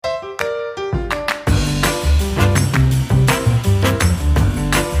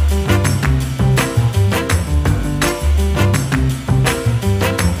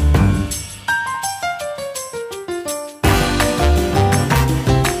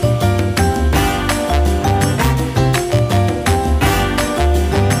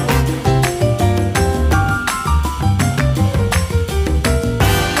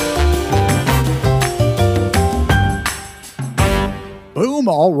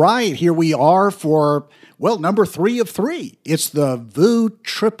right, here we are for, well, number 3 of 3. It's the VU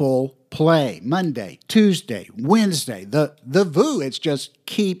triple play. Monday, Tuesday, Wednesday. The VU, it just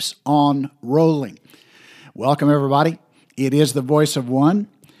keeps on rolling. Welcome, everybody. It is the Voice of One.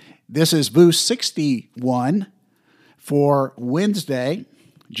 This is VU 61 for Wednesday,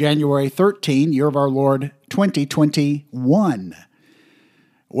 January 13, year of our Lord 2021.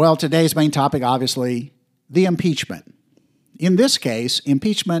 Well, today's main topic, obviously, the impeachment. In this case,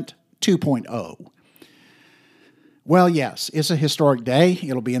 impeachment 2.0. Well, yes, it's a historic day.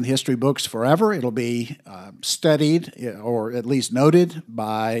 It'll be in the history books forever. It'll be studied, or at least noted,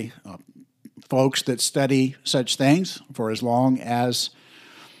 by folks that study such things for as long as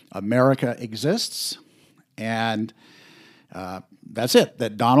America exists. And that's it,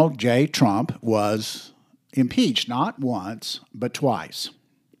 that Donald J. Trump was impeached not once, but twice.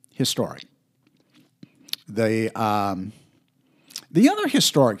 Historic. The other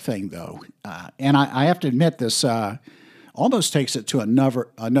historic thing, though, and I have to admit this almost takes it to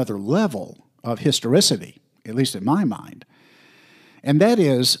another level of historicity, at least in my mind, and that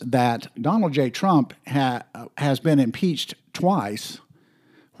is that Donald J. Trump has been impeached twice,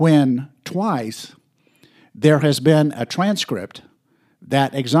 when twice there has been a transcript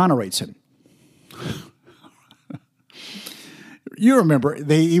that exonerates him. You remember,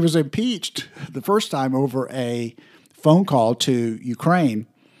 he was impeached the first time over a phone call to Ukraine,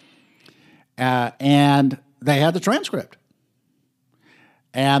 and they had the transcript.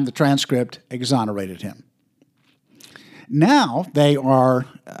 And the transcript exonerated him. Now they are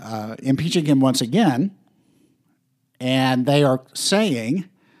impeaching him once again, and they are saying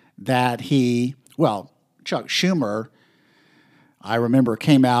that Chuck Schumer, I remember,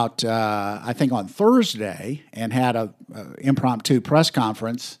 came out, I think on Thursday, and had an impromptu press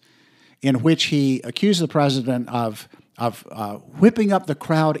conference in which he accused the president of whipping up the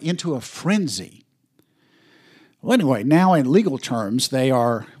crowd into a frenzy. Well, anyway, now in legal terms, they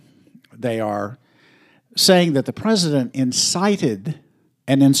are saying that the president incited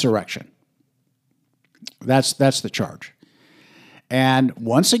an insurrection. That's the charge. And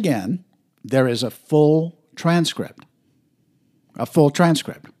once again, there is a full transcript,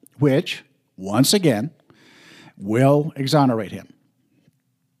 which, once again, will exonerate him.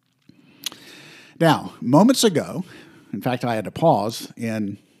 Now, moments ago, in fact, I had to pause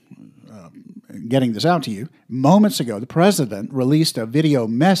in getting this out to you. Moments ago, the president released a video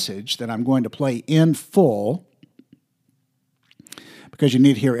message that I'm going to play in full because you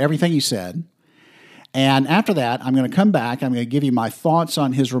need to hear everything he said. And after that, I'm going to come back. I'm going to give you my thoughts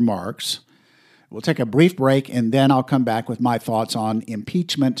on his remarks. We'll take a brief break, and then I'll come back with my thoughts on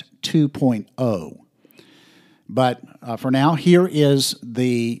impeachment 2.0. But for now, here is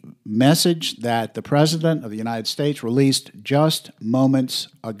the message that the President of the United States released just moments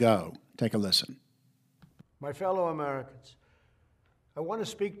ago. Take a listen. My fellow Americans, I want to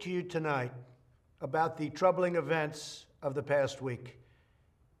speak to you tonight about the troubling events of the past week.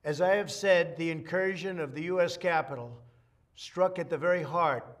 As I have said, the incursion of the U.S. Capitol struck at the very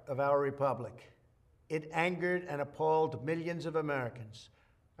heart of our republic. It angered and appalled millions of Americans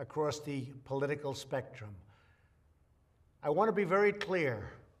across the political spectrum. I want to be very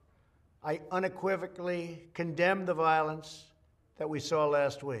clear. I unequivocally condemn the violence that we saw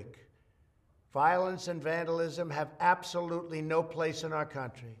last week. Violence and vandalism have absolutely no place in our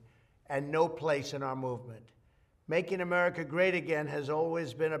country and no place in our movement. Making America great again has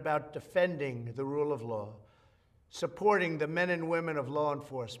always been about defending the rule of law, supporting the men and women of law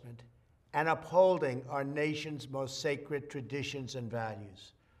enforcement, and upholding our nation's most sacred traditions and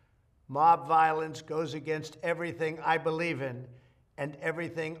values. Mob violence goes against everything I believe in and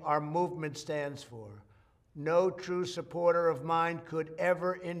everything our movement stands for. No true supporter of mine could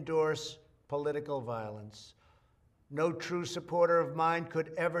ever endorse political violence. No true supporter of mine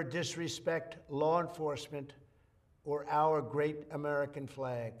could ever disrespect law enforcement or our great American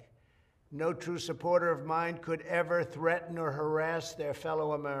flag. No true supporter of mine could ever threaten or harass their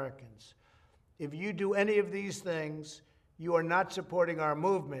fellow Americans. If you do any of these things, you are not supporting our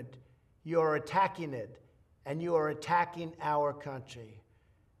movement. You are attacking it, and you are attacking our country.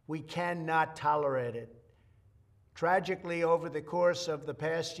 We cannot tolerate it. Tragically, over the course of the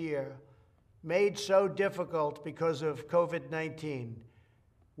past year, made so difficult because of COVID-19,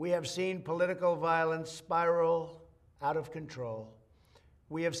 we have seen political violence spiral out of control.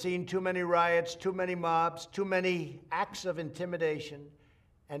 We have seen too many riots, too many mobs, too many acts of intimidation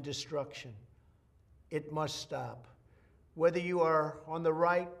and destruction. It must stop. Whether you are on the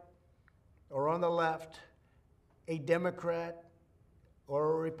right or on the left, a Democrat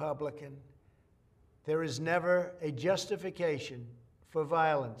or a Republican, there is never a justification for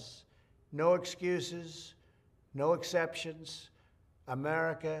violence. No excuses, no exceptions.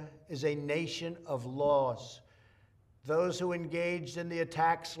 America is a nation of laws. Those who engaged in the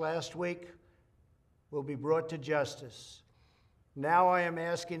attacks last week will be brought to justice. Now I am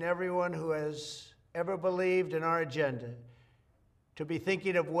asking everyone who has ever believed in our agenda to be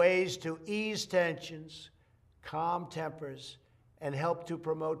thinking of ways to ease tensions, calm tempers, and help to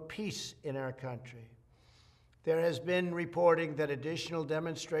promote peace in our country. There has been reporting that additional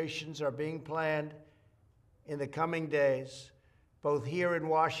demonstrations are being planned in the coming days, both here in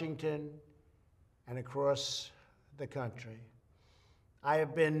Washington and across the country. I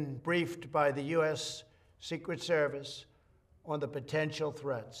have been briefed by the U.S. Secret Service on the potential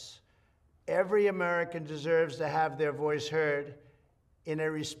threats. Every American deserves to have their voice heard in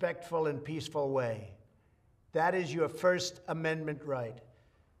a respectful and peaceful way. That is your First Amendment right.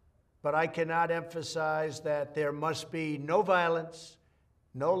 But I cannot emphasize that there must be no violence,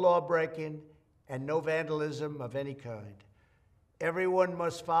 no law-breaking, and no vandalism of any kind. Everyone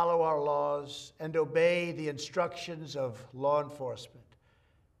must follow our laws and obey the instructions of law enforcement.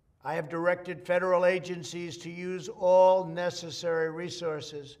 I have directed federal agencies to use all necessary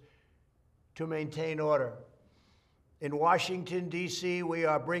resources to maintain order. In Washington, D.C., we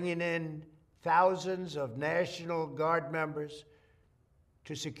are bringing in thousands of National Guard members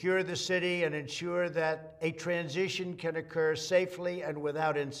to secure the city and ensure that a transition can occur safely and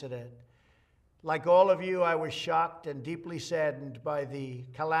without incident. Like all of you, I was shocked and deeply saddened by the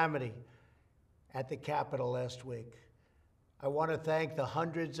calamity at the Capitol last week. I want to thank the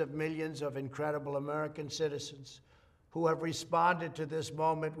hundreds of millions of incredible American citizens who have responded to this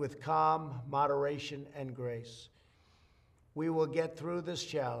moment with calm, moderation, and grace. We will get through this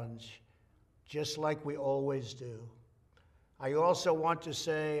challenge just like we always do. I also want to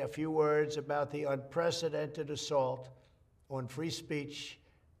say a few words about the unprecedented assault on free speech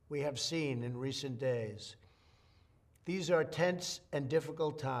we have seen in recent days. These are tense and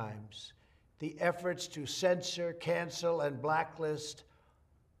difficult times. The efforts to censor, cancel, and blacklist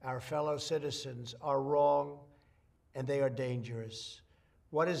our fellow citizens are wrong, and they are dangerous.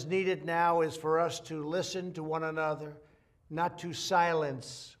 What is needed now is for us to listen to one another, not to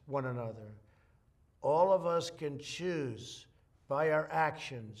silence one another. All of us can choose by our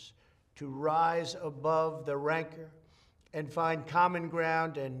actions to rise above the rancor and find common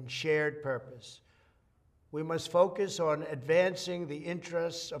ground and shared purpose. We must focus on advancing the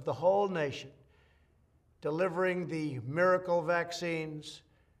interests of the whole nation, delivering the miracle vaccines,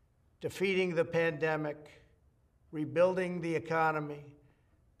 defeating the pandemic, rebuilding the economy,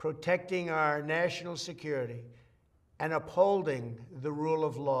 protecting our national security, and upholding the rule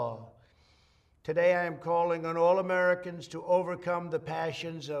of law. Today, I am calling on all Americans to overcome the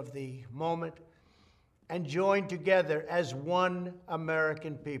passions of the moment and join together as one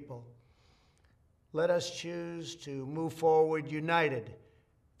American people. Let us choose to move forward united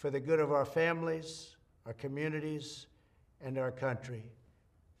for the good of our families, our communities, and our country.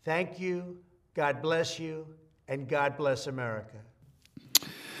 Thank you, God bless you, and God bless America.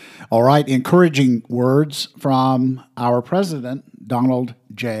 All right, encouraging words from our president, Donald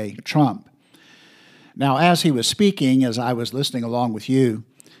J. Trump. Now, as he was speaking, as I was listening along with you,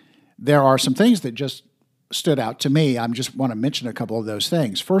 there are some things that just stood out to me. I just want to mention a couple of those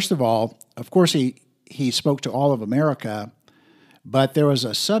things. First of all, of course, he spoke to all of America, but there was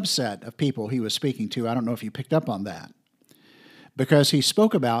a subset of people he was speaking to. I don't know if you picked up on that, because he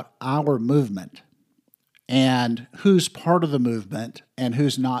spoke about our movement and who's part of the movement and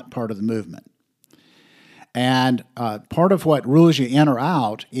who's not part of the movement. And part of what rules you in or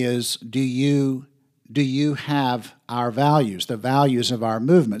out is, do you have our values, the values of our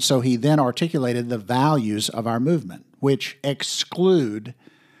movement? So he then articulated the values of our movement, which exclude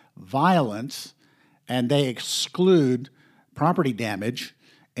violence, and they exclude property damage,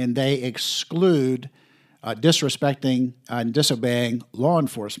 and they exclude disrespecting and disobeying law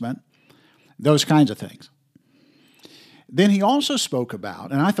enforcement, those kinds of things. Then he also spoke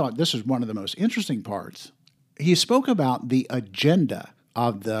about, and I thought this was one of the most interesting parts, he spoke about the agenda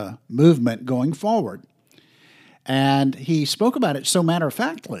of the movement going forward. And he spoke about it so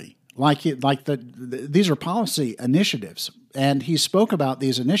matter-of-factly, these are policy initiatives. And he spoke about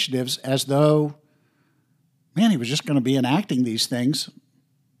these initiatives as though, man, he was just going to be enacting these things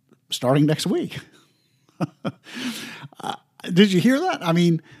starting next week. Did you hear that? I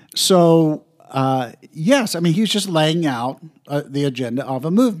mean, so, yes, I mean, he's just laying out the agenda of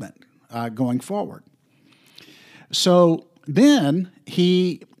a movement going forward. So then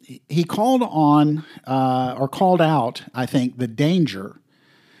he called on, or called out, I think, the danger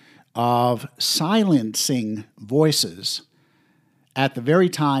of silencing voices at the very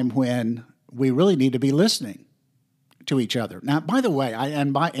time when we really need to be listening to each other. Now, by the way,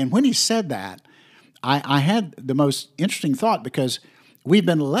 and when he said that, I had the most interesting thought, because we've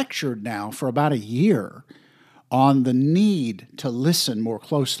been lectured now for about a year on the need to listen more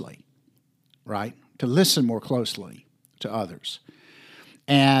closely, right? To listen more closely to others.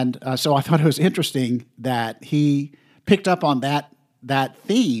 And so I thought it was interesting that he picked up on that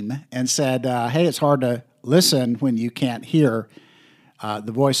theme and said, hey, it's hard to listen when you can't hear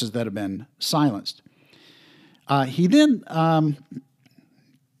the voices that have been silenced. He then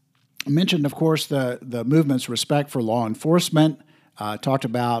mentioned, of course, the movement's respect for law enforcement, talked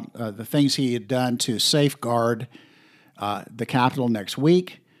about the things he had done to safeguard the Capitol next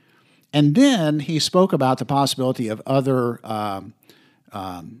week. And then he spoke about the possibility of other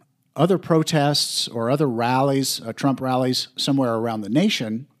protests or other rallies, Trump rallies, somewhere around the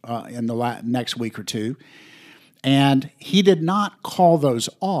nation in the next week or two. And he did not call those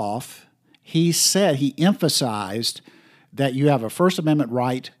off. He emphasized that you have a First Amendment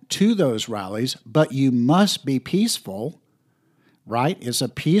right to those rallies, but you must be peaceful, right? It's a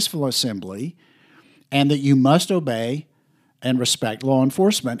peaceful assembly, and that you must obey and respect law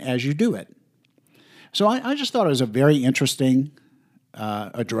enforcement as you do it. So I just thought it was a very interesting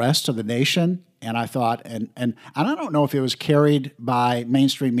address to the nation, and I thought, and I don't know if it was carried by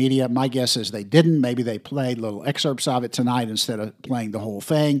mainstream media. My guess is they didn't. Maybe they played little excerpts of it tonight instead of playing the whole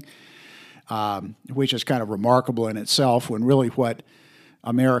thing, which is kind of remarkable in itself, when really what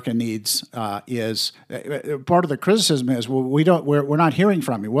America needs is part of the criticism is, well, we're not hearing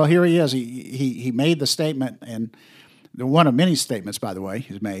from you. Well, here he is. He made the statement, and one of many statements, by the way,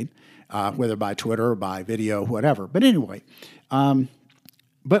 he's made, whether by Twitter or by video, whatever. But anyway,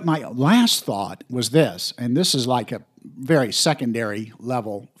 but my last thought was this, and this is like a very secondary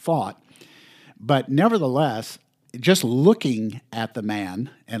level thought, but nevertheless, just looking at the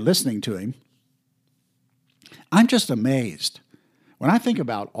man and listening to him, I'm just amazed. When I think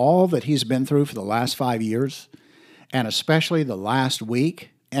about all that he's been through for the last 5 years, and especially the last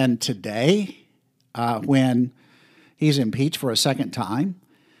week, and today, when he's impeached for a second time,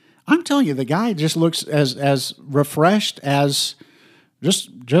 I'm telling you, the guy just looks as refreshed as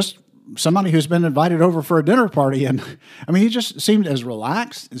just somebody who's been invited over for a dinner party. And I mean, he just seemed as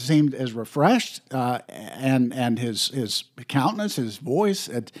relaxed, seemed as refreshed, and his countenance, his voice,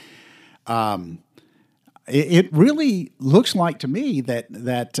 it really looks like to me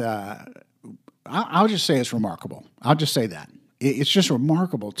that I'll just say it's remarkable. I'll just say that. It's just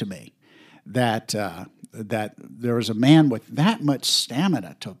remarkable to me that there is a man with that much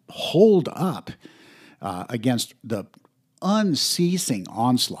stamina to hold up against the unceasing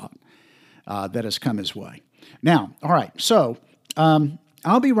onslaught that has come his way. Now, all right, so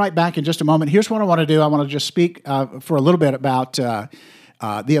I'll be right back in just a moment. Here's what I want to do. I want to just speak for a little bit about the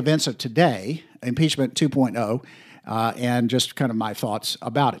events of today, Impeachment 2.0, and just kind of my thoughts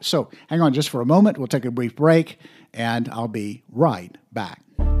about it. So hang on just for a moment. We'll take a brief break, and I'll be right back.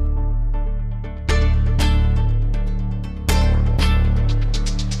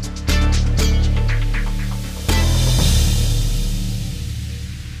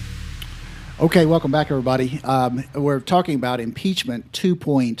 Okay, welcome back, everybody. We're talking about Impeachment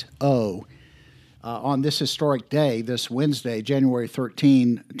 2.0 on this historic day, this Wednesday, January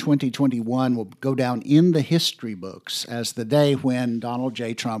 13, 2021, will go down in the history books as the day when Donald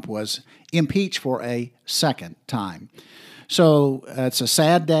J. Trump was impeached for a second time. So it's a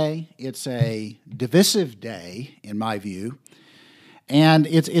sad day. It's a divisive day, in my view. And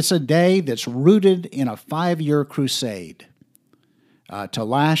it's a day that's rooted in a 5-year crusade to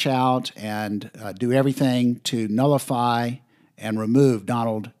lash out and do everything to nullify and remove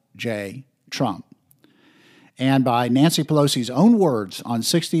Donald J. Trump. And by Nancy Pelosi's own words on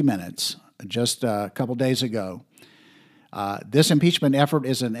 60 Minutes just a couple days ago, this impeachment effort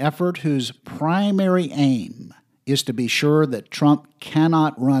is an effort whose primary aim is to be sure that Trump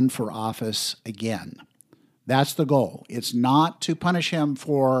cannot run for office again. That's the goal. It's not to punish him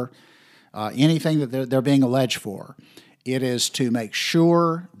for anything that they're being alleged for. It is to make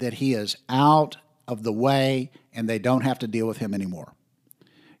sure that he is out of the way and they don't have to deal with him anymore.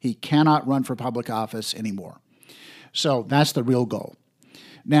 He cannot run for public office anymore. So that's the real goal.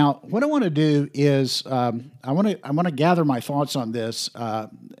 Now, what I want to do is I want to gather my thoughts on this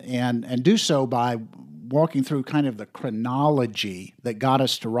and do so by walking through kind of the chronology that got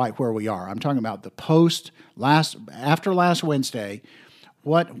us to right where we are. I'm talking about the after last Wednesday,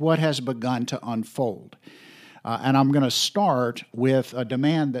 what has begun to unfold. And I'm going to start with a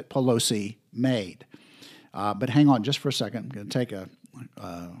demand that Pelosi made. But hang on just for a second. I'm going to take a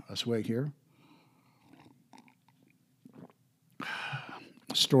swig here.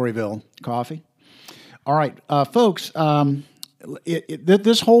 Storyville coffee. All right, folks.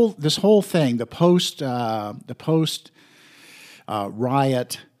 This whole thing, the post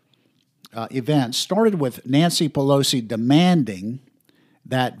riot event, started with Nancy Pelosi demanding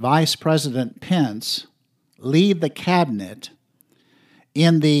that Vice President Pence leave the cabinet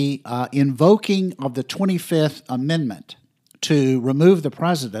in the invoking of the 25th Amendment to remove the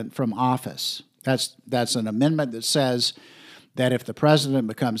president from office. That's an amendment that says that if the president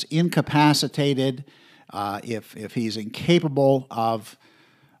becomes incapacitated, if he's incapable of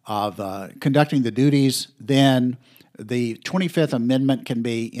conducting the duties, then the 25th Amendment can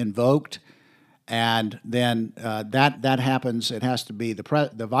be invoked, and then that happens. It has to be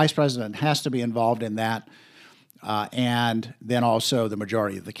the vice president has to be involved in that, and then also the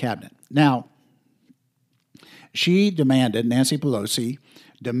majority of the cabinet. Now, Nancy Pelosi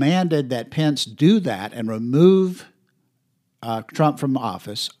demanded that Pence do that and remove Trump from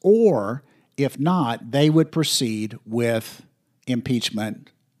office, or if not, they would proceed with impeachment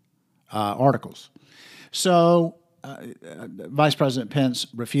articles. So Vice President Pence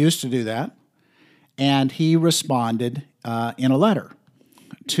refused to do that, and he responded in a letter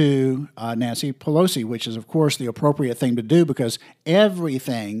to Nancy Pelosi, which is, of course, the appropriate thing to do because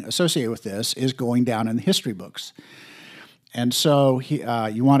everything associated with this is going down in the history books. And so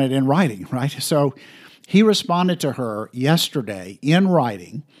you want it in writing, right? So he responded to her yesterday in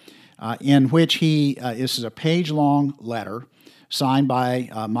writing, in which this is a page-long letter signed by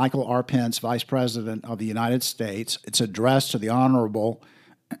Michael R. Pence, Vice President of the United States. It's addressed to the Honorable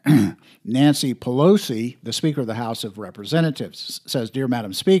Nancy Pelosi, the Speaker of the House of Representatives. It says, "Dear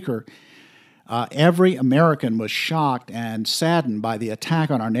Madam Speaker, every American was shocked and saddened by the attack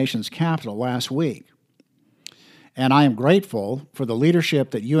on our nation's capital last week. And I am grateful for the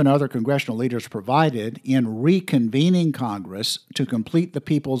leadership that you and other congressional leaders provided in reconvening Congress to complete the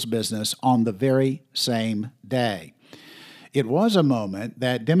people's business on the very same day. It was a moment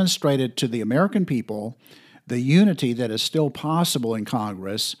that demonstrated to the American people the unity that is still possible in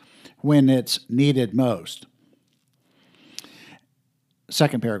Congress when it's needed most."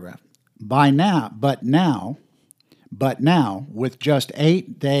 Second paragraph. But now, with just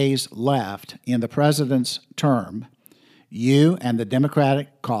 8 days left in the president's term, you and the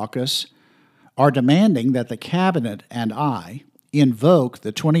Democratic caucus are demanding that the cabinet and I invoke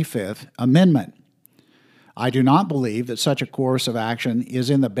the 25th Amendment. I do not believe that such a course of action is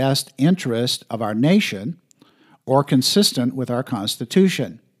in the best interest of our nation or consistent with our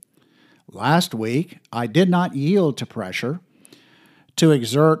Constitution. Last week, I did not yield to pressure to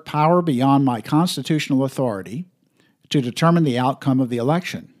exert power beyond my constitutional authority to determine the outcome of the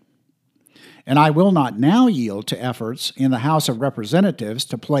election. And I will not now yield to efforts in the House of Representatives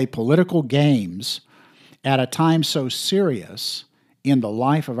to play political games at a time so serious in the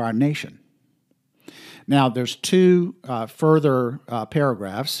life of our nation. Now, there's two further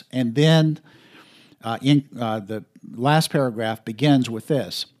paragraphs, and then the last paragraph begins with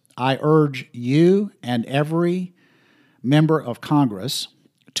this: I urge you and every member of Congress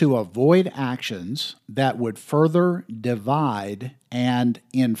to avoid actions that would further divide and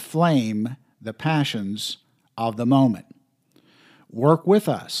inflame the passions of the moment. Work with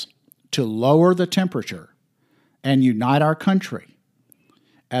us to lower the temperature and unite our country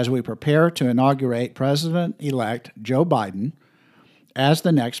as we prepare to inaugurate President-elect Joe Biden as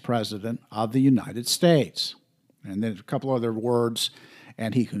the next President of the United States. And then a couple other words,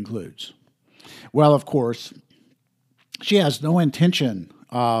 and he concludes. Well, of course, she has no intention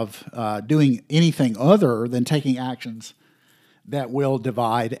of doing anything other than taking actions that will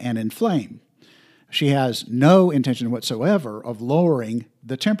divide and inflame. She has no intention whatsoever of lowering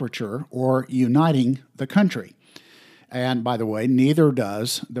the temperature or uniting the country. And by the way, neither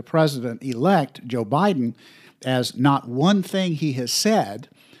does the President-elect Joe Biden, as not one thing he has said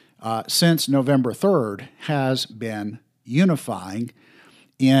since November 3rd has been unifying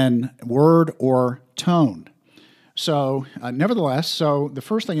in word or tone. So, nevertheless, the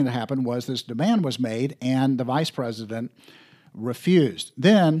first thing that happened was this demand was made, and the vice president refused.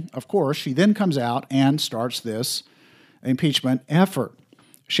 Then, of course, she then comes out and starts this impeachment effort.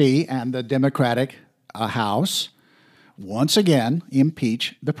 She and the Democratic House once again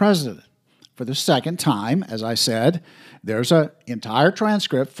impeach the president. For the second time, as I said, there's an entire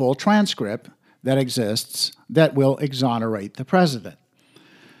transcript, full transcript, that exists that will exonerate the president.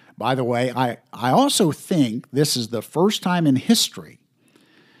 By the way, I also think this is the first time in history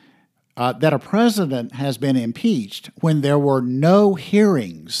that a president has been impeached when there were no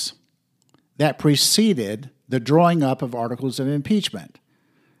hearings that preceded the drawing up of articles of impeachment.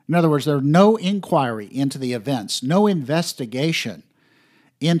 In other words, there's no inquiry into the events, no investigation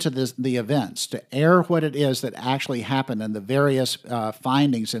into the events, to air what it is that actually happened and the various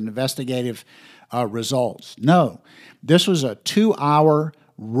findings and investigative results. No, this was a 2-hour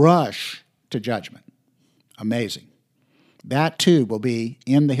rush to judgment. Amazing. That, too, will be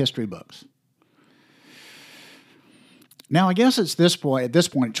in the history books. Now, I guess at this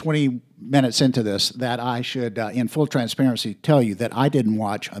point, 20 minutes into this, that I should, in full transparency, tell you that I didn't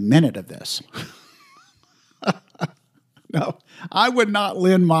watch a minute of this. No, I would not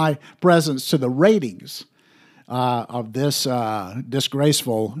lend my presence to the ratings of this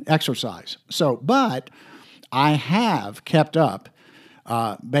disgraceful exercise. But I have kept up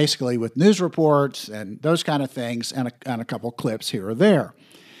basically with news reports and those kind of things, and a couple clips here or there.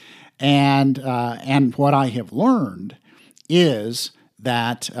 And what I have learned is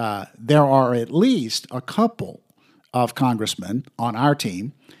that there are at least a couple of congressmen on our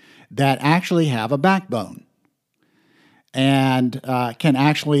team that actually have a backbone and can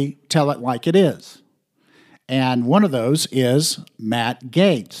actually tell it like it is. And one of those is Matt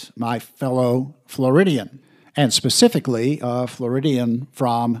Gaetz, my fellow Floridian, and specifically a Floridian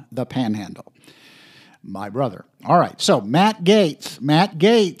from the Panhandle, my brother. All right, so Matt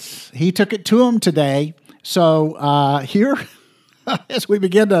Gaetz, he took it to him today. So here, as we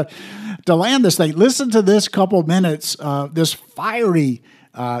begin to land this thing, listen to this couple minutes, this fiery,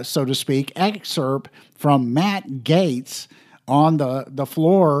 so to speak, excerpt from Matt Gaetz on the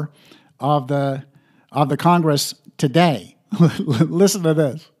floor of the Congress today. Listen to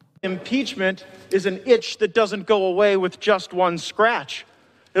this. Impeachment is an itch that doesn't go away with just one scratch.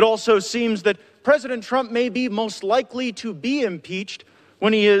 It also seems that President Trump may be most likely to be impeached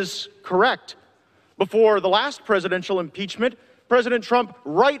when he is correct. Before the last presidential impeachment, President Trump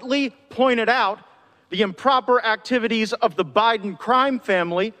rightly pointed out the improper activities of the Biden crime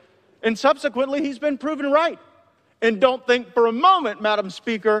family, and subsequently he's been proven right. And don't think for a moment, Madam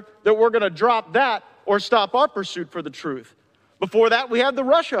Speaker, that we're going to drop that or stop our pursuit for the truth. Before that, we had the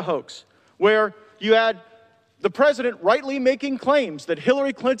Russia hoax, where you had the president rightly making claims that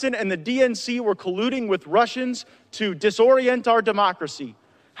Hillary Clinton and the DNC were colluding with Russians to disorient our democracy.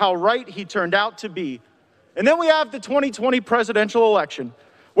 How right he turned out to be. And then we have the 2020 presidential election,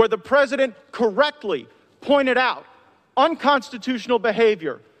 where the president correctly pointed out unconstitutional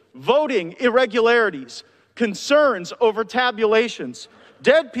behavior, voting irregularities, concerns over tabulations,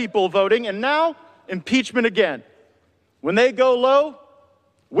 dead people voting, and now impeachment again. When they go low,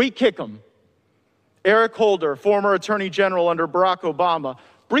 we kick them. Eric Holder, former Attorney General under Barack Obama,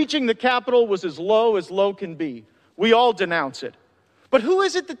 breaching the Capitol was as low can be. We all denounce it. But who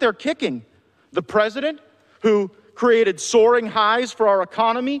is it that they're kicking? The president, who created soaring highs for our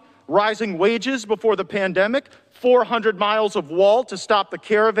economy, rising wages before the pandemic, 400 miles of wall to stop the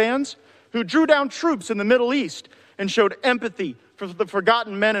caravans, who drew down troops in the Middle East and showed empathy for the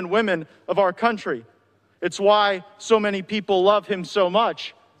forgotten men and women of our country. It's why so many people love him so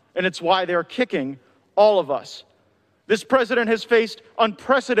much, and it's why they're kicking all of us. This president has faced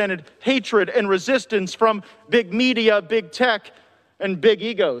unprecedented hatred and resistance from big media, big tech, and big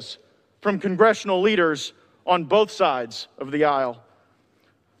egos, from congressional leaders on both sides of the aisle.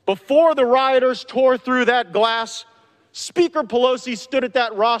 Before the rioters tore through that glass, Speaker Pelosi stood at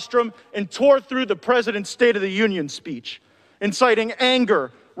that rostrum and tore through the president's State of the Union speech, inciting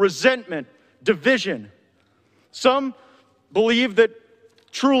anger, resentment, division. Some believe that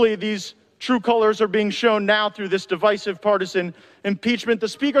truly these true colors are being shown now through this divisive partisan impeachment. The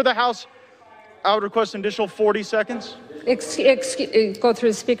Speaker of the House, I would request an additional 40 seconds. Go through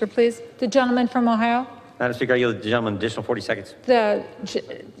the speaker, please. The gentleman from Ohio. Madam Speaker, I yield the gentleman additional 40 seconds.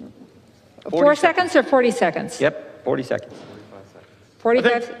 4 seconds or 40 seconds? Yep, 40 seconds.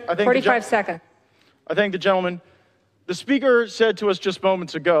 45 seconds. I thank the gentleman. The Speaker said to us just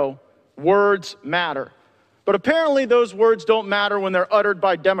moments ago, words matter. But apparently those words don't matter when they're uttered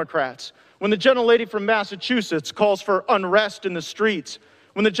by Democrats. When the gentlelady from Massachusetts calls for unrest in the streets.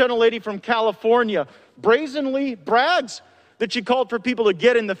 When the gentlelady from California brazenly brags that she called for people to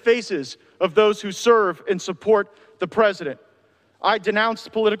get in the faces of those who serve and support the president. I denounce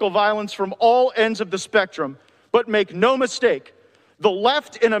political violence from all ends of the spectrum, but make no mistake, the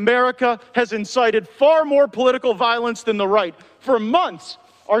left in America has incited far more political violence than the right. For months,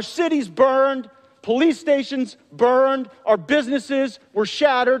 our cities burned, police stations burned, our businesses were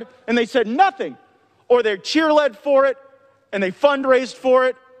shattered, and they said nothing. Or they cheerled for it, and they fundraised for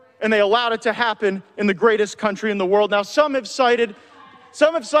it, and they allowed it to happen in the greatest country in the world. Now, some have cited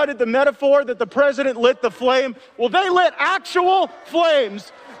the metaphor that the president lit the flame. Well, they lit actual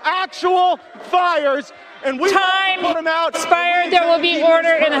flames, actual fires, and we put them out. Expired. There will be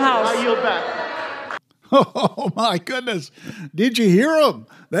order in the House. I yield back. Oh, my goodness. Did you hear them?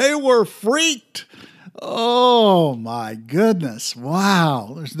 They were freaked. Oh, my goodness.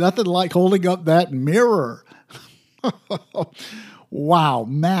 Wow. There's nothing like holding up that mirror. Wow.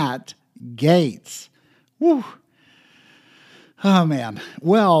 Matt Gaetz. Whew. Oh, man.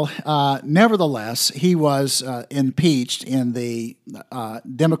 Well, nevertheless, he was impeached in the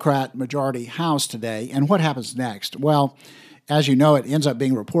Democrat majority House today. And what happens next? Well, as you know, it ends up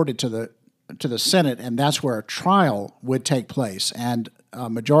being reported to the Senate, and that's where a trial would take place. And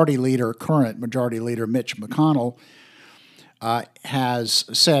current Majority Leader Mitch McConnell has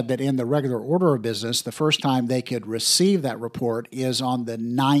said that in the regular order of business, the first time they could receive that report is on the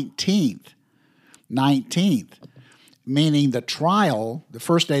 19th. 19th. Meaning the trial, the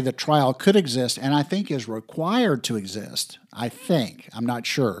first day the trial could exist, and I think is required to exist. I think. I'm not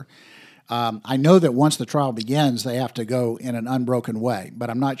sure. I know that once the trial begins, they have to go in an unbroken way, but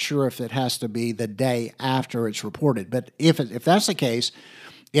I'm not sure if it has to be the day after it's reported. But if that's the case,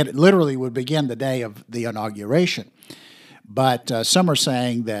 it literally would begin the day of the inauguration. But some are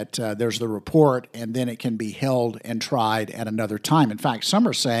saying that there's the report, and then it can be held and tried at another time. In fact, some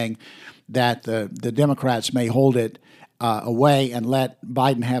are saying that the Democrats may hold it away and let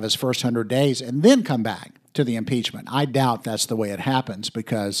Biden have his first 100 days and then come back to the impeachment. I doubt that's the way it happens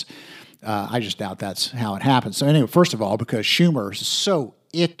because I just doubt that's how it happens. So anyway, first of all, because Schumer is so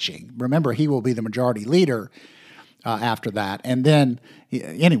itching. Remember, he will be the majority leader after that. And then,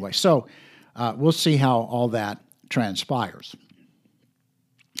 anyway, so we'll see how all that transpires.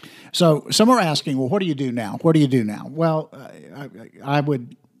 So some are asking, well, what do you do now? What do you do now? Well, I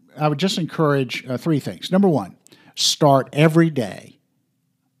would just encourage three things. Number one, start every day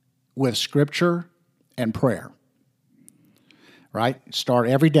with Scripture and prayer, right? Start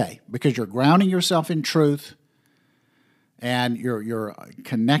every day because you're grounding yourself in truth and you're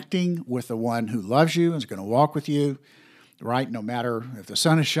connecting with the one who loves you and is going to walk with you, right? No matter if the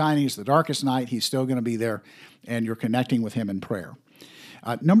sun is shining, it's the darkest night, he's still going to be there, and you're connecting with him in prayer.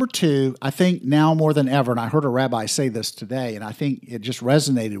 Number two, I think now more than ever, and I heard a rabbi say this today, and I think it just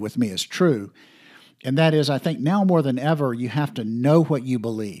resonated with me as true, and that is I think now more than ever, you have to know what you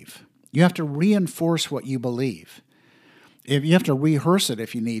believe. You have to reinforce what you believe. If you have to rehearse it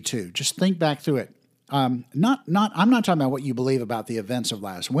if you need to. Just think back through it. I'm not talking about what you believe about the events of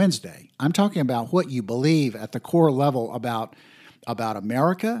last Wednesday. I'm talking about what you believe at the core level about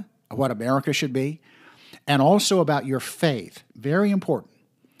America, what America should be, and also about your faith. Very important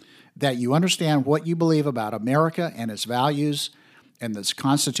that you understand what you believe about America and its values and this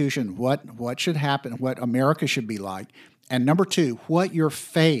Constitution, what should happen, what America should be like. And number two, what your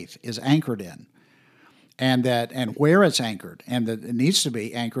faith is anchored in. And where it's anchored, and that it needs to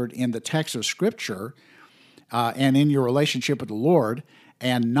be anchored in the text of Scripture and in your relationship with the Lord,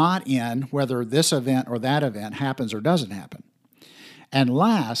 and not in whether this event or that event happens or doesn't happen. And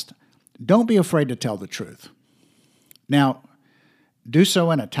last, don't be afraid to tell the truth. Now, do so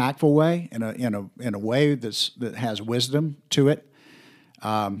in a tactful way, in a way that has wisdom to it.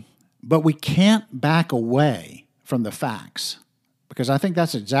 But we can't back away from the facts, because I think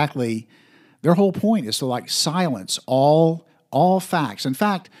that's exactly their whole point is to silence all facts. In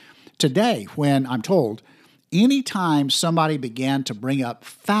fact, today, when I'm told, anytime somebody began to bring up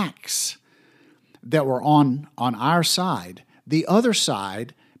facts that were on our side, the other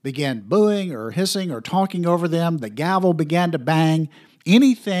side began booing or hissing or talking over them. The gavel began to bang,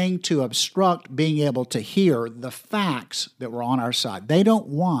 anything to obstruct being able to hear the facts that were on our side. They don't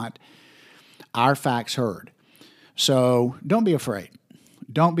want our facts heard. So don't be afraid.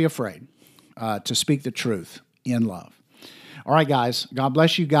 Don't be afraid to speak the truth in love. All right, guys. God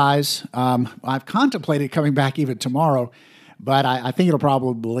bless you guys. I've contemplated coming back even tomorrow, but I think it'll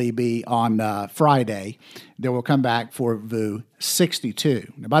probably be on Friday that we'll come back for VU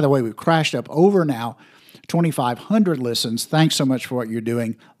 62. Now, by the way, we've crashed up over now 2,500 listens. Thanks so much for what you're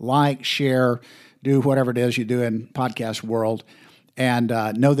doing. Like, share, do whatever it is you do in podcast world, and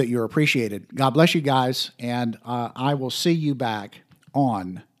know that you're appreciated. God bless you guys, and I will see you back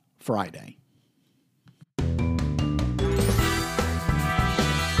on Friday.